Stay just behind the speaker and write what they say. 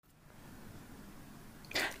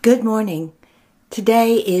Good morning.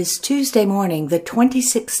 Today is Tuesday morning, the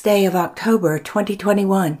 26th day of October,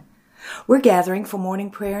 2021. We're gathering for morning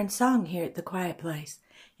prayer and song here at the Quiet Place,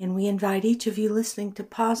 and we invite each of you listening to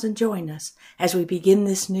pause and join us as we begin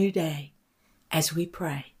this new day, as we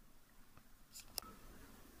pray.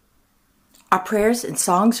 Our prayers and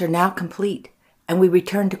songs are now complete, and we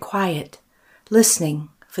return to quiet, listening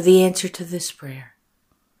for the answer to this prayer.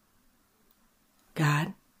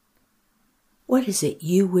 God, what is it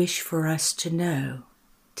you wish for us to know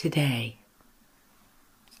today?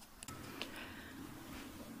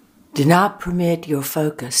 Do not permit your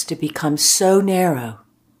focus to become so narrow,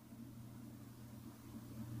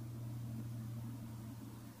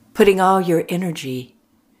 putting all your energy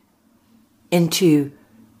into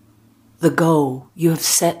the goal you have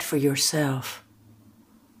set for yourself,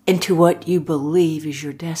 into what you believe is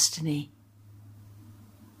your destiny,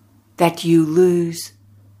 that you lose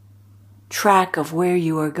track of where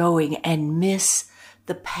you are going and miss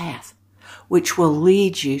the path which will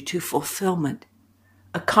lead you to fulfillment,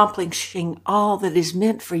 accomplishing all that is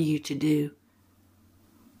meant for you to do,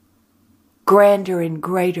 grander and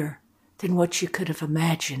greater than what you could have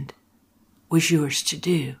imagined was yours to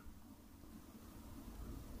do.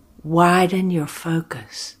 Widen your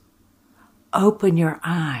focus, open your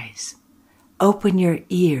eyes, open your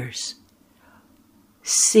ears.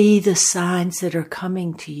 See the signs that are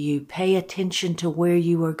coming to you. Pay attention to where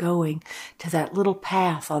you are going, to that little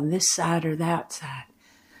path on this side or that side.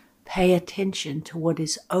 Pay attention to what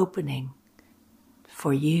is opening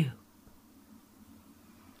for you.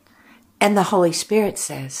 And the Holy Spirit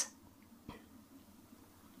says,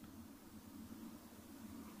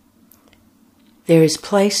 there is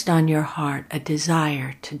placed on your heart a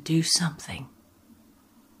desire to do something,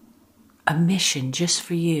 a mission just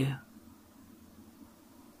for you.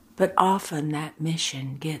 But often that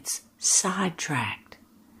mission gets sidetracked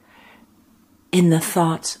in the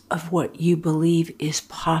thoughts of what you believe is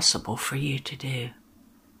possible for you to do.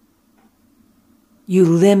 You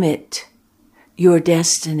limit your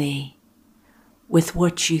destiny with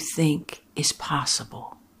what you think is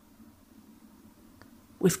possible.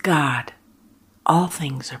 With God, all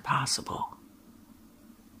things are possible.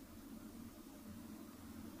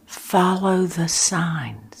 Follow the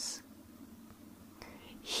signs.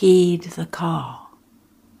 Heed the call.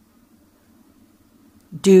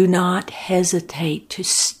 Do not hesitate to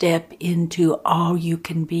step into all you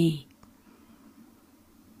can be.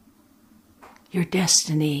 Your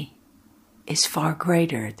destiny is far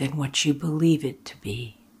greater than what you believe it to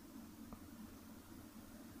be.